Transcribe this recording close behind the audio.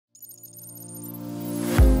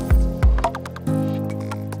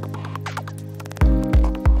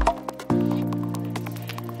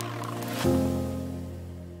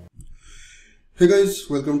Hey guys,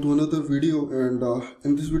 welcome to another video, and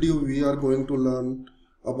in this video we are going to learn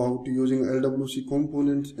about using LWC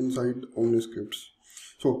components inside OmniScripts.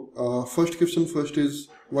 So first question first is,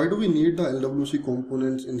 why do we need the LWC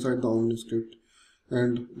components inside the OmniScript?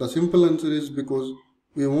 And the simple answer is because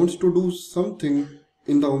we want to do something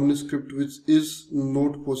in the OmniScript which is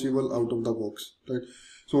not possible out of the box, right?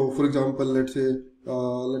 So for example, let's say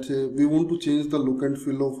we want to change the look and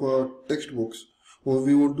feel of a text box, or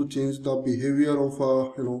we want to change the behavior of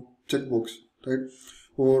a checkbox, right?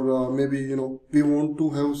 Or maybe we want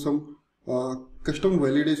to have some custom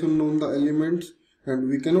validation on the elements, and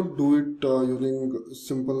we cannot do it using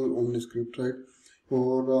simple OmniScript, right?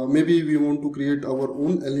 Or maybe we want to create our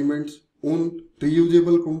own elements, own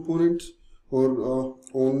reusable components, or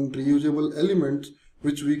own reusable elements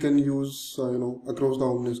which we can use across the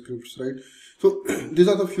OmniScripts, right? So these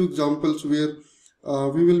are the few examples where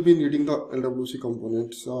we will be needing the LWC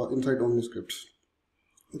components inside OmniScripts.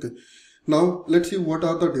 Okay, now let's see what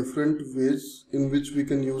are the different ways in which we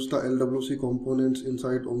can use the LWC components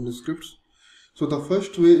inside OmniScripts. So the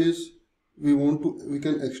first way is we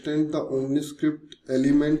can extend the OmniScript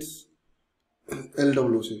elements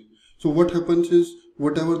LWC. So what happens is,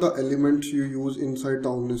 whatever the elements you use inside the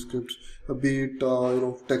OmniScripts, be it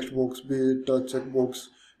text box, be it checkbox,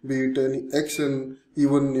 be it any action,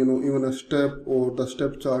 even a step or the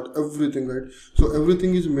step chart, everything, right? So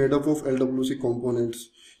everything is made up of LWC components.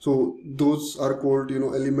 So those are called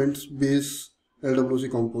elements based LWC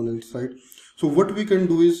components, right? So what we can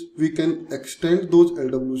do is we can extend those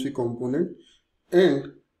LWC component,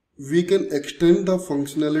 and we can extend the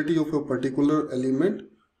functionality of a particular element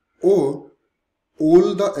or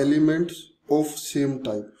all the elements of same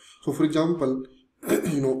type. So for example,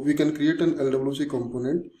 we can create an LWC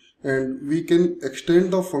component and we can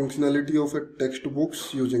extend the functionality of a text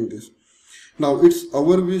box using this. Now it's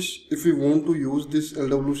our wish if we want to use this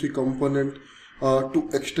LWC component to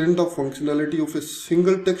extend the functionality of a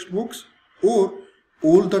single text box or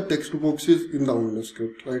all the text boxes in the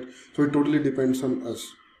OmniScript, right? So it totally depends on us.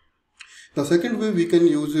 The second way we can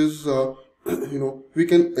use is we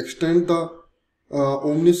can extend the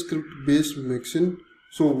OmniScriptBaseMixin.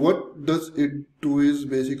 So what does it do is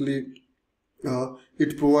basically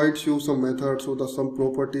it provides you some methods or some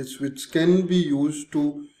properties which can be used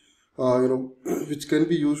to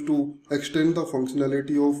extend the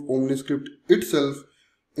functionality of OmniScript itself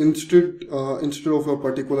instead of a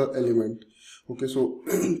particular element. Okay, so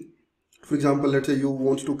for example, let's say you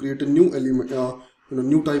want to create a new element,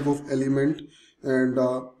 new type of element, and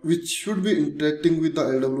which should be interacting with the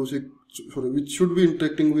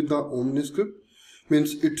OmniScript.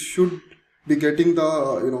 Means it should be getting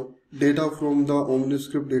the data from the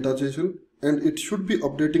OmniScript data JSON, and it should be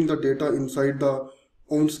updating the data inside the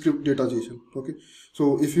OmniScript data JSON. Okay,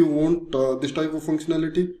 so if you want this type of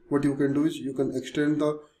functionality, what you can do is you can extend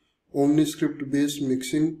the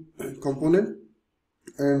OmniScriptBaseMixin component.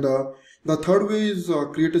 And the third way is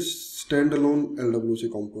create a standalone LWC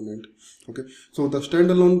component. Okay, so the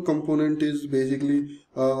standalone component is basically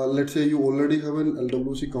let's say you already have an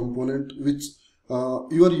LWC component which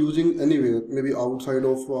you are using anywhere, maybe outside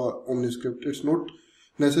of OmniScript. It's not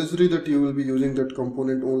necessary that you will be using that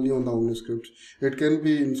component only on the OmniScript. It can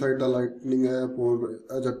be inside the Lightning app or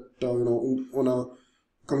on a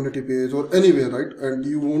community page or anywhere, right? And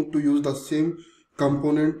you want to use the same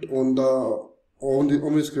component on the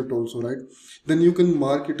OmniScript also, right? Then you can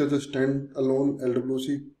mark it as a standalone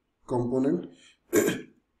LWC component.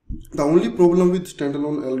 The only problem with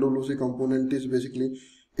standalone LWC component is basically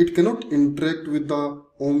it cannot interact with the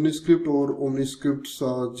OmniScript or OmniScript's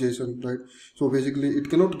JSON, right? So basically it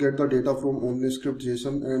cannot get the data from OmniScript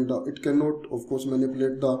JSON, and it cannot, of course,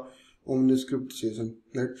 manipulate the OmniScript JSON,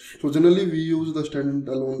 right? So generally we use the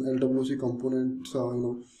standalone LWC components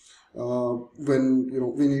when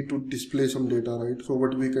we need to display some data, right? So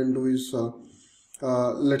what we can do is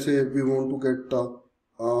let's say we want to get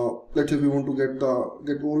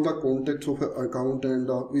get all the contacts of an account, and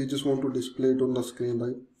we just want to display it on the screen,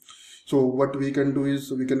 right? So what we can do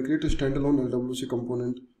is we can create a standalone LWC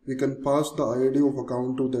component. We can pass the ID of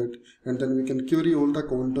account to that, and then we can query all the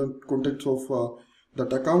contacts of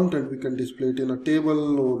that account, and we can display it in a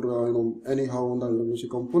table or anyhow on the LWC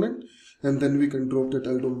component, and then we can drop that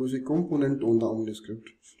LWC component on the OmniScript.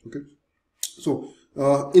 Okay, so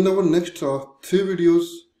in our next 3 videos,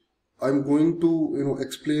 I'm going to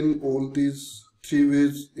explain all these 3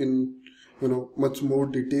 ways in much more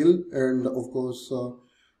detail, and of course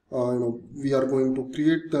we are going to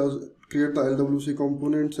create the LWC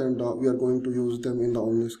components, and we are going to use them in the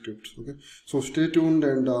OmniScripts. Okay, so stay tuned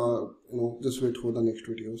and just wait for the next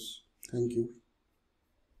videos. Thank you.